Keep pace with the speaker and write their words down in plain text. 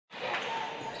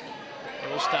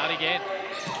We'll start again.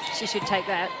 She should take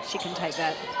that. She can take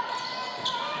that.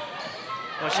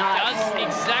 Well, she does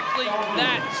exactly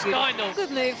that. Steindl.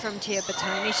 Good move from Tia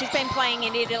Bertoni. She's been playing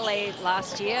in Italy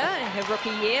last year, in her rookie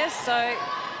year, so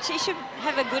she should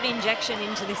have a good injection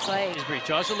into this league. Isbury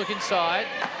tries to look inside.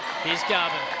 Here's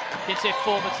Garvin. Gets their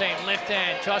former team. Left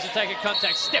hand. Tries to take a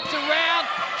contact. Steps around.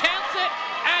 Counts it.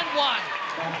 And one.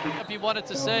 If you wanted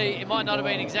to see, it might not have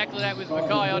been exactly that with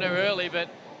Mackay on her early, but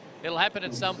it'll happen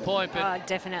at some point. But oh,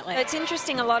 definitely. It's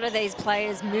interesting, a lot of these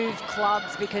players move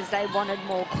clubs because they wanted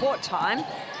more court time.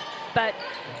 But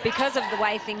because of the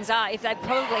way things are, if they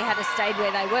probably had stayed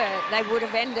where they were, they would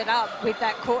have ended up with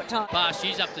that court time.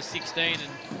 She's up to 16,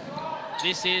 and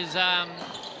this is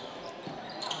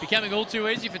becoming all too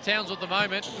easy for Townsville at the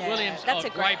moment. Yeah, Williams, that's a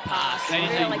great pass.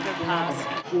 Really good pass.